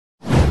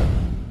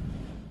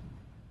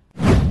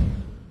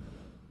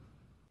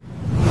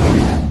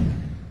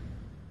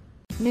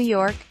New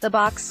York. The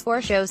box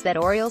score shows that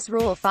Orioles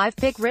Rule 5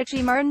 pick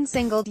Richie Martin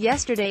singled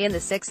yesterday in the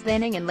 6th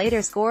inning and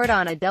later scored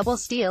on a double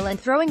steal and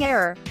throwing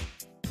error.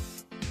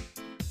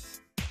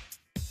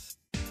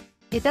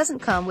 It doesn't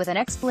come with an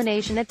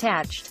explanation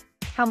attached.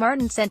 How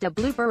Martin sent a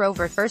blooper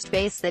over first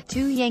base that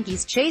two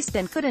Yankees chased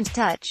and couldn't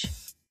touch.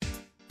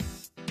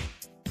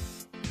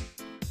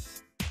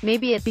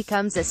 Maybe it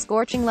becomes a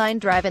scorching line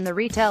drive in the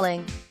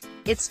retelling.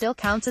 It still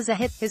counts as a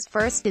hit, his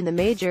first in the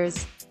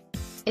majors.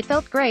 It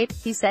felt great,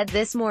 he said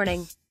this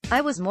morning.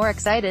 I was more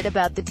excited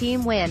about the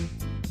team win.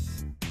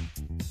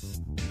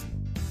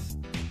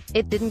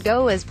 It didn't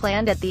go as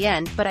planned at the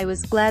end, but I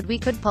was glad we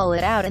could pull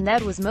it out and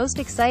that was most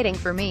exciting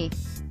for me.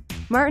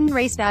 Martin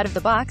raced out of the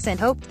box and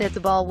hoped that the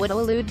ball would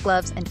elude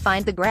gloves and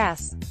find the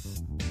grass.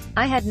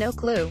 I had no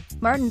clue,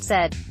 Martin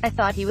said. I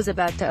thought he was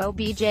about to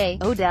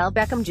OBJ, Odell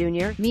Beckham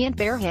Jr., me and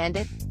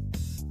barehanded.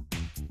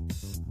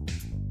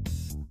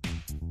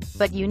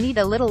 But you need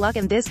a little luck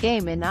in this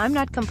game and I'm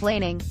not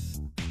complaining.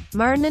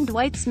 Martin and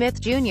Dwight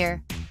Smith Jr.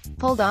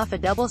 pulled off a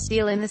double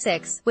steal in the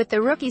 6th, with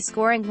the rookie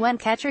scoring when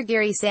catcher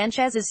Gary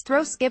Sanchez's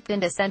throw skipped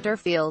into center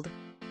field.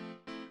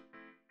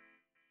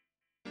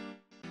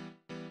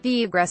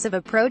 The aggressive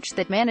approach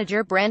that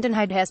manager Brandon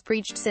Hyde has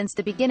preached since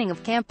the beginning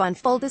of camp on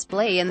full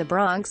display in the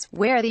Bronx,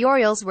 where the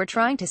Orioles were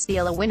trying to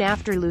steal a win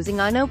after losing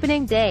on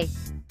opening day.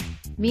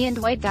 Me and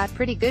Dwight got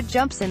pretty good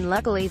jumps and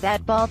luckily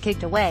that ball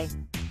kicked away,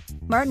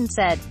 Martin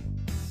said.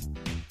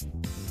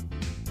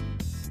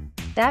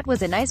 That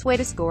was a nice way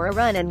to score a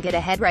run and get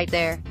ahead right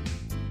there.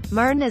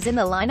 Martin is in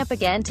the lineup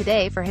again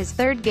today for his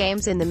 3rd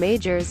games in the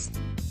majors.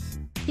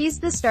 He's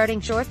the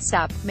starting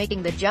shortstop,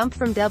 making the jump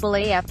from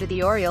Double-A after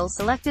the Orioles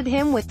selected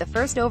him with the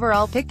 1st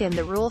overall pick in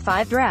the Rule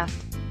 5 draft.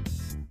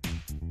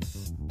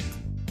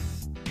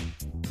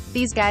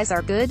 These guys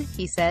are good,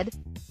 he said.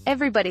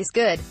 Everybody's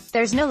good.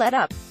 There's no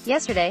let-up.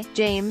 Yesterday,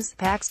 James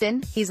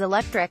Paxton, he's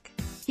electric.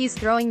 He's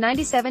throwing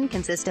 97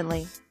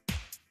 consistently.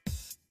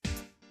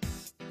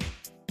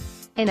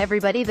 And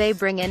everybody they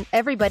bring in,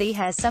 everybody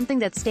has something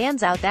that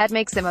stands out that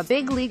makes them a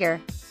big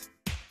leaguer.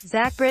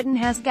 Zach Britton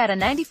has got a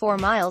 94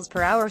 miles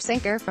per hour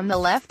sinker from the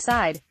left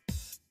side.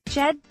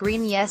 Chad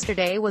Green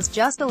yesterday was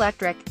just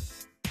electric.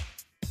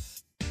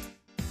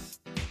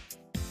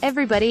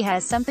 Everybody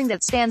has something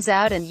that stands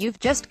out and you've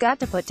just got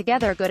to put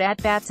together good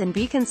at-bats and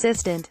be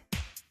consistent.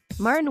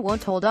 Martin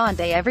won't hold on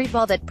to every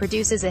ball that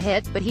produces a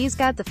hit, but he's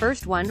got the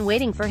first one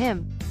waiting for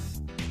him.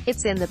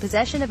 It's in the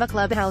possession of a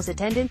clubhouse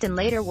attendant and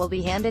later will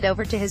be handed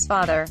over to his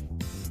father.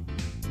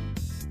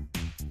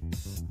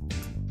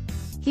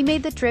 He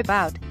made the trip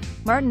out,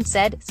 Martin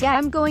said. Yeah,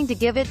 I'm going to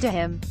give it to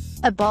him.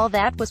 A ball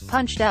that was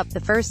punched up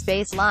the first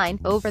base line,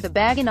 over the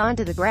bag and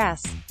onto the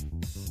grass.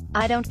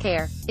 I don't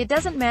care. It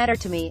doesn't matter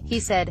to me, he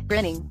said,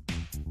 grinning.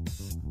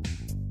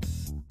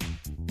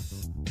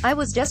 I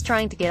was just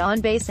trying to get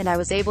on base and I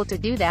was able to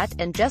do that,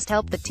 and just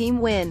help the team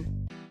win.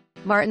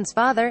 Martin's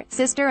father,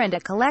 sister and a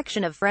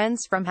collection of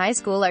friends from high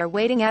school are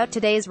waiting out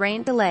today's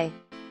rain delay.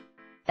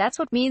 That's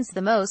what means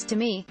the most to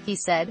me, he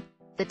said.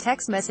 The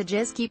text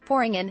messages keep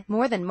pouring in,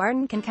 more than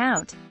Martin can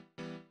count.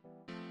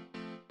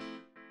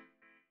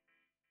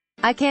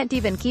 I can't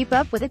even keep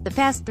up with it the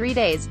past 3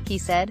 days, he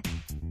said.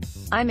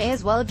 I may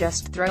as well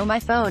just throw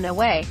my phone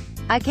away.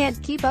 I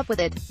can't keep up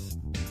with it.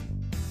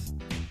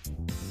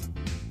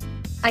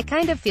 I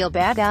kind of feel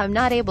bad I'm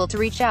not able to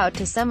reach out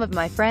to some of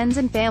my friends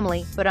and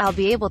family, but I'll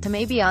be able to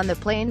maybe on the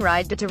plane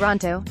ride to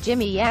Toronto.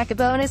 Jimmy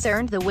Yacabonis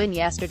earned the win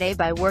yesterday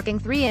by working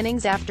 3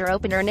 innings after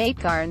opener Nate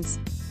Karns.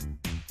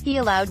 He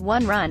allowed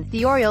 1 run.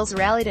 The Orioles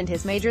rallied and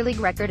his major league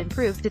record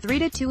improved to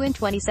 3-2 in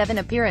 27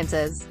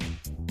 appearances.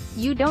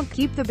 You don't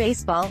keep the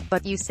baseball,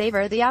 but you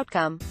savor the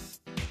outcome.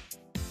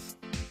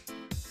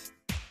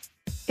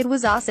 It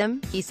was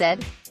awesome, he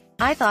said.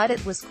 I thought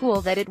it was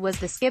cool that it was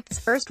the Skip's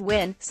first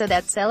win, so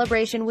that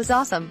celebration was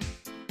awesome.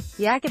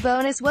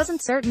 Yacabonis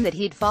wasn't certain that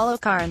he'd follow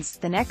Karns,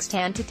 the next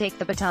hand to take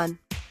the baton.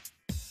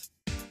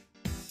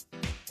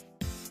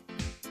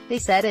 They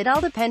said it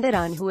all depended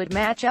on who would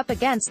match up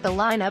against the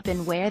lineup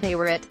and where they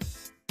were at.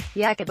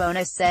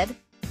 Yacabonis said.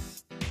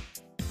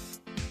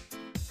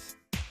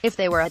 If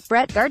they were at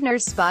Brett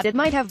Gardner's spot it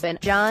might have been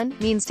John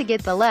Means to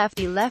get the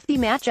lefty-lefty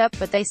matchup,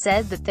 but they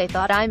said that they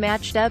thought I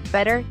matched up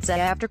better. So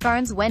after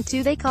Karns went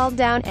 2 they called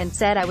down and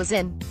said I was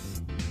in.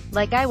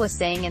 Like I was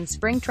saying in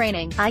spring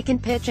training, I can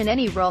pitch in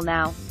any role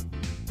now.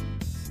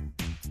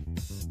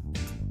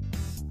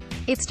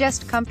 It's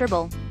just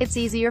comfortable. It's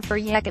easier for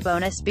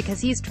Yacabonis because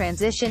he's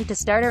transitioned to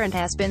starter and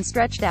has been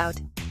stretched out.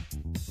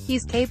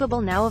 He's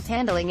capable now of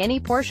handling any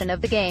portion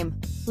of the game.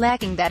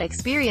 Lacking that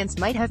experience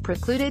might have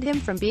precluded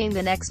him from being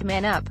the next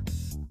man up.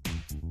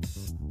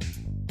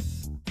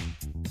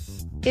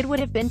 It would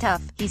have been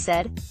tough, he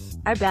said.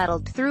 I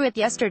battled through it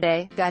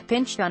yesterday, got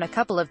pinched on a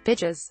couple of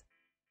pitches.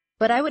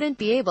 But I wouldn't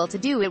be able to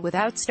do it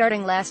without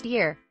starting last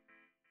year.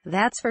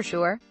 That's for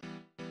sure.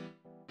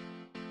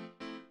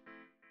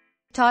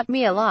 Taught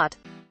me a lot.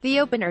 The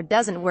opener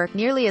doesn't work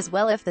nearly as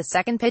well if the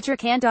second pitcher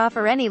can't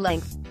offer any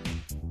length.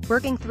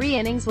 Working 3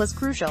 innings was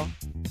crucial.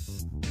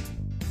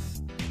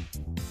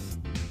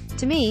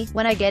 To me,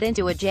 when I get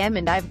into a jam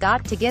and I've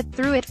got to get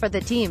through it for the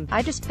team,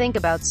 I just think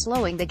about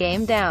slowing the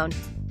game down.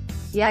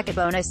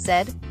 Yacabonis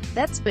said,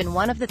 "That's been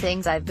one of the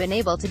things I've been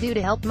able to do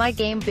to help my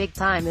game big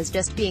time, is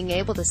just being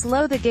able to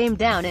slow the game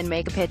down and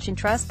make a pitch and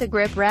trust the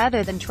grip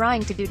rather than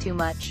trying to do too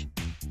much.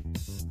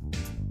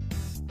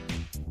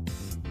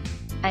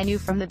 I knew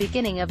from the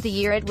beginning of the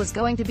year it was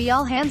going to be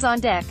all hands on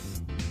deck.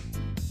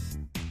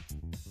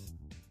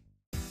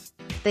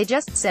 They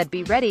just said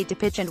be ready to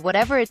pitch and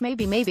whatever it may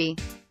be, maybe.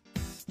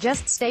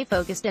 Just stay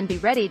focused and be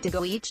ready to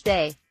go each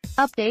day."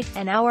 Update: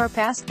 an hour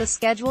past the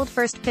scheduled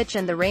first pitch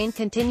and the rain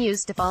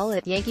continues to fall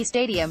at Yankee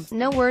Stadium.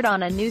 No word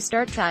on a new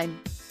start time.